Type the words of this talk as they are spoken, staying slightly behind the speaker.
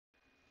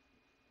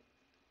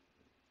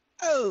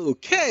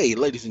Okay,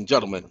 ladies and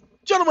gentlemen,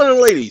 gentlemen and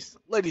ladies,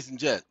 ladies and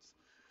gents.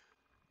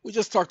 We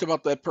just talked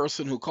about that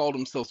person who called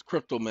themselves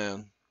Crypto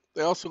Man.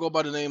 They also go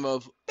by the name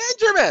of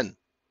Benjamin.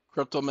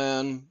 Crypto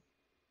Man,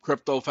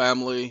 Crypto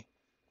Family,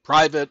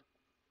 Private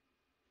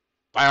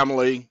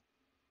Family,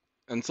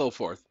 and so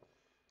forth.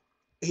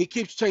 He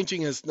keeps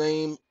changing his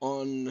name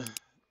on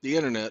the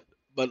internet,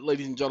 but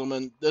ladies and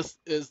gentlemen, this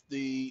is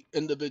the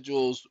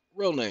individual's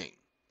real name.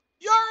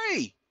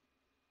 Yuri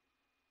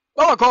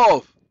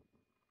Belikov.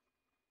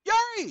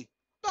 Yuri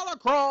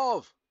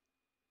Belikov.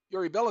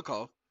 Yuri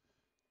Belikov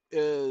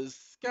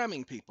is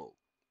scamming people.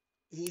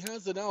 He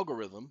has an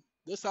algorithm.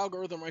 This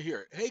algorithm right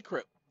here. Hey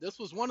Crypt, this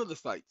was one of the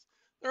sites.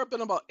 There have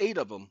been about 8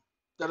 of them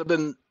that have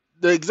been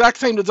the exact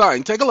same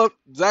design. Take a look.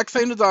 Exact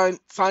same design.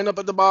 Sign up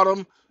at the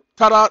bottom.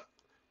 Ta-da.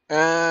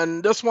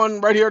 And this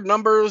one right here,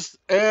 numbers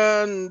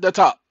and the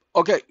top.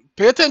 Okay,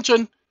 pay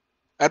attention.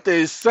 At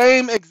the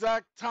same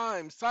exact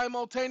time,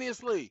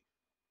 simultaneously.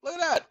 Look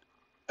at that.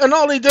 And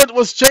all he did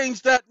was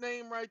change that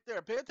name right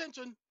there. Pay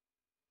attention.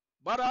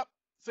 Butt up.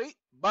 See?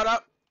 Butt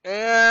up.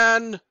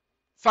 And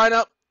sign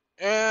up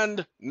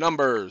and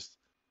numbers.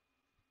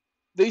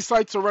 These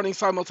sites are running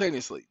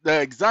simultaneously. The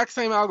exact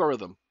same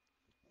algorithm.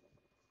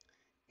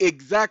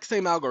 Exact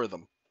same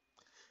algorithm.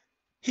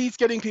 He's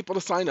getting people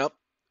to sign up.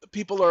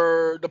 People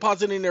are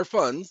depositing their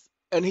funds,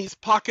 and he's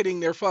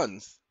pocketing their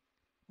funds.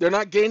 They're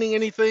not gaining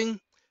anything.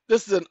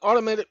 This is an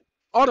automated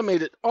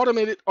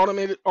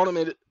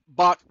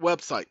bot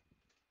website.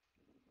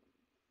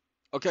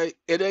 Okay,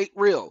 it ain't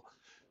real.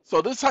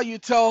 So this is how you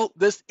tell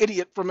this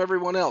idiot from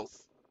everyone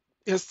else.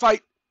 His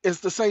site is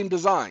the same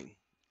design.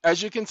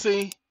 As you can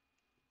see,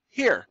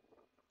 here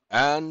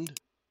and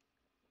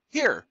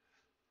here.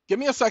 Give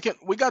me a second.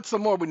 We got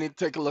some more we need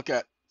to take a look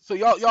at. So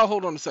y'all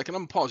hold on a second.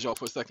 I'm gonna pause y'all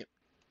for a second.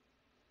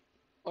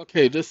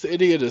 Okay, this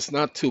idiot is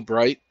not too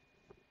bright.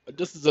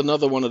 This is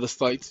another one of the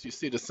sites. You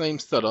see the same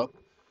setup.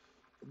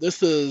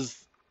 This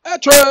is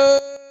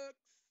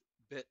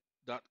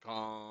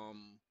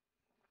attractbit.com.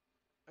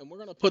 And we're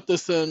gonna put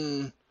this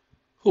in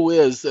who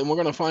is, and we're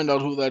gonna find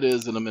out who that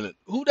is in a minute.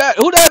 Who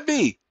that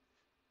be?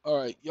 All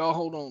right, y'all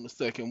hold on a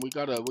second. We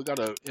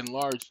gotta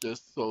enlarge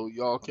this so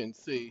y'all can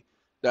see.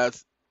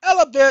 That's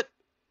Elevate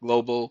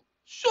Global.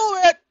 Show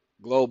it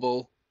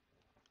global.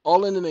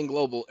 All in and in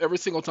global every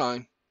single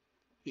time.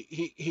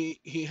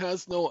 He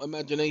has no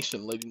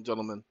imagination, ladies and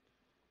gentlemen.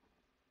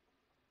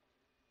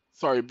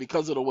 Sorry,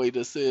 because of the way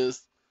this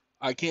is,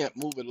 I can't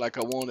move it like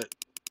I want it.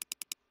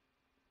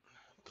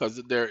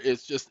 Because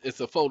it's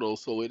a photo,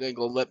 so it ain't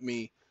gonna let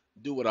me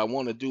do what I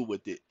want to do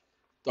with it.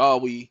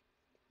 Dolly.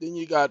 Then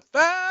you got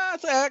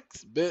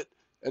FastXBit,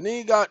 and then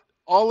you got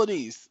all of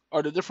these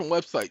are the different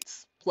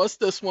websites. Plus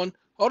this one.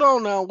 Hold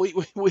on now, we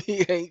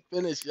ain't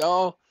finished,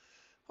 y'all.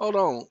 Hold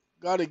on.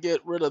 Gotta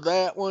get rid of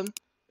that one.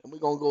 And we're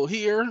gonna go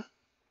here.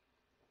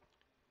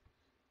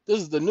 This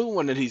is the new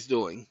one that he's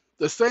doing.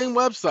 The same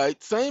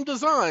website, same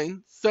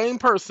design, same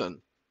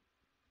person.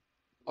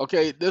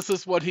 Okay, this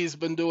is what he's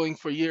been doing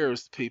for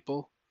years,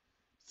 people.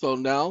 So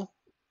now,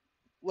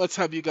 let's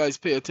have you guys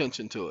pay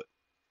attention to it.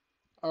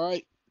 All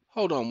right,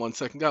 hold on one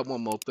second. Got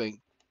one more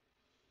thing.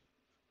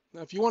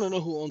 Now, if you want to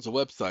know who owns a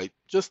website,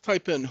 just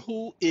type in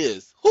who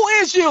is. Who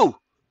is you?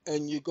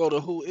 And you go to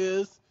who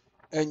is,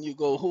 and you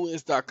go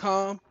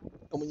whois.com.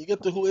 And when you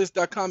get to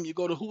whois.com, you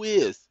go to who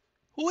is.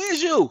 Who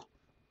is you?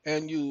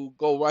 And you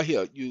go right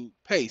here. You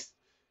paste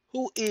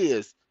who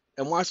is,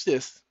 and watch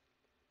this.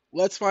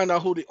 Let's find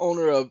out who the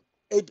owner of.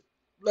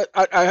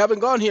 I haven't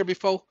gone here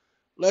before.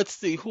 Let's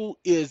see, who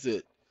is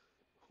it?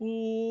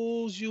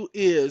 Who's you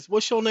is?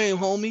 What's your name,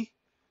 homie?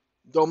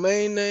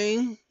 Domain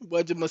name,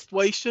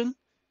 registration.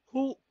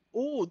 Who?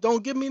 Oh,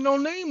 don't give me no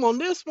name on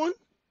this one.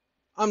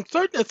 I'm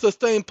certain it's the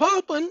same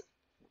popping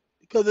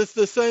because it's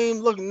the same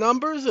look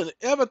numbers and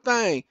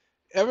everything.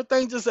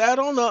 Everything just add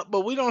on up,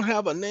 but we don't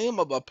have a name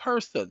of a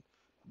person.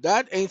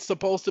 That ain't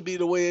supposed to be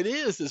the way it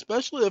is,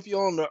 especially if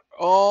you're on the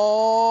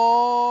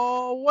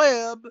all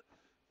web.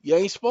 You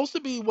ain't supposed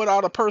to be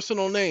without a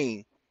personal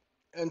name.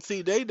 And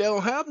see, they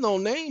don't have no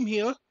name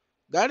here.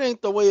 That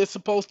ain't the way it's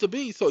supposed to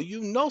be. So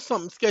you know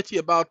something sketchy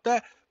about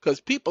that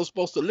because people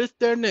supposed to list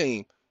their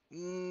name.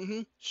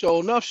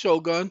 Sure enough,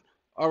 Shogun.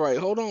 All right,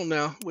 hold on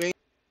now.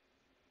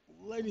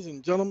 Ladies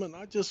and gentlemen,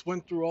 I just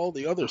went through all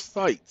the other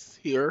sites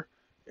here,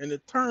 and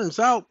it turns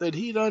out that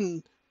he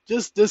done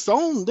just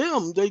disowned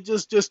them. They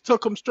just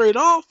took them straight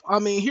off. I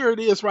mean, here it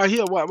is right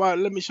here. Why,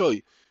 let me show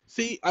you.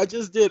 See, I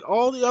just did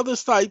all the other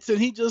sites, and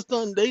he just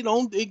done. They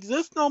don't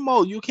exist no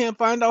more. You can't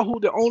find out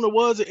who the owner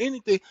was or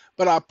anything.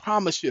 But I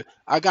promise you,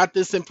 I got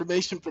this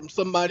information from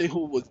somebody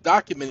who was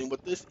documenting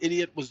what this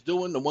idiot was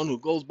doing. The one who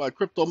goes by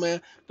Crypto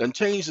Man, done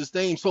changed his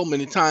name so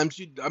many times.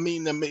 I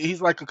mean,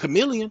 he's like a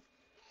chameleon.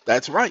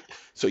 That's right.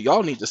 So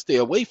y'all need to stay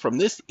away from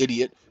this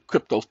idiot,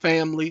 Crypto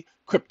Family,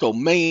 Crypto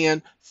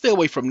Man. Stay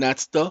away from that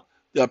stuff.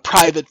 The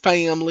private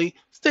family.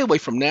 Stay away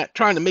from that.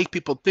 Trying to make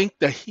people think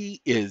that he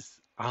is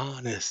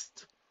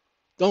honest.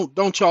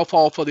 Don't y'all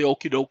fall for the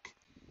okie doke.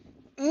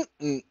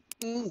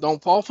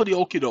 Don't fall for the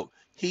okie doke.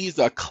 He's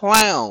a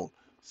clown.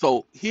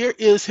 So here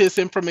is his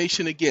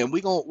information again.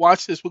 We're going to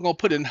watch this. We're going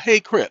to put in Hey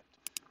Crypt.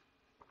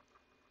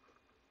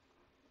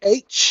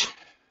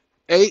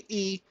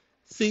 HAECRYPT.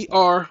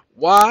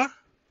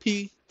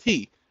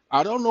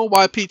 I don't know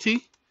why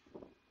PT.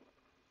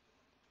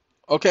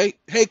 Okay.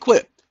 Hey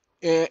Crypt.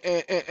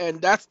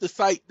 And that's the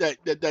site that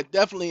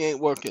definitely ain't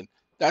working.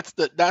 That's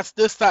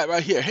this site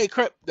right here. Hey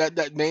Crypt.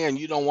 That man,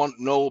 you don't want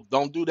no.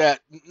 Don't do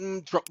that.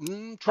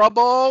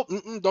 Trouble.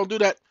 Don't do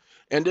that.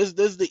 And this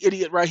is the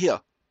idiot right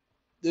here.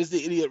 This is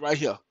the idiot right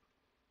here.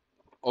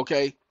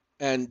 Okay.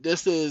 And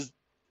this is,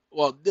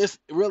 well, this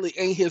really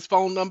ain't his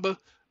phone number,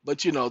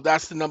 but you know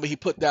that's the number he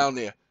put down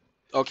there.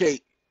 Okay.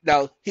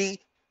 Now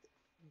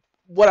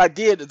what I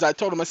did is I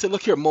told him, I said,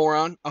 look here,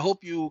 moron. I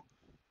hope you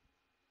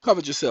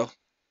covered yourself.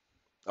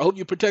 I hope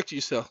you protect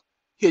yourself.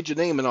 Hid your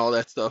name and all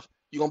that stuff.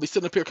 You're gonna be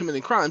sitting up here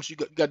committing crimes. You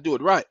got to do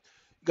it right.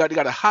 You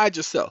got to hide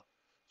yourself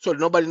so that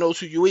nobody knows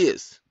who you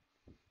is.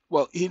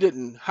 Well, he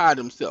didn't hide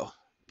himself.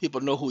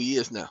 People know who he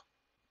is now.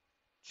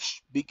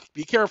 Be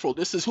careful.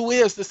 This is who he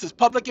is. This is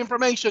public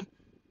information.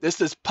 This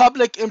is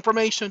public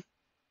information.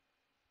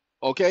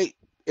 Okay,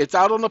 it's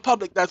out on the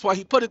public. That's why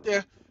he put it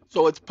there.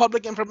 So it's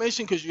public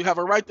information because you have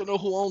a right to know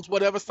who owns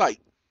whatever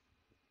site.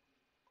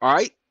 All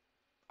right.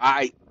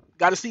 I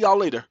got to see y'all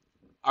later.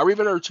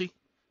 Arrivederci.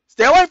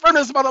 Stay away from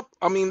this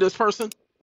this person.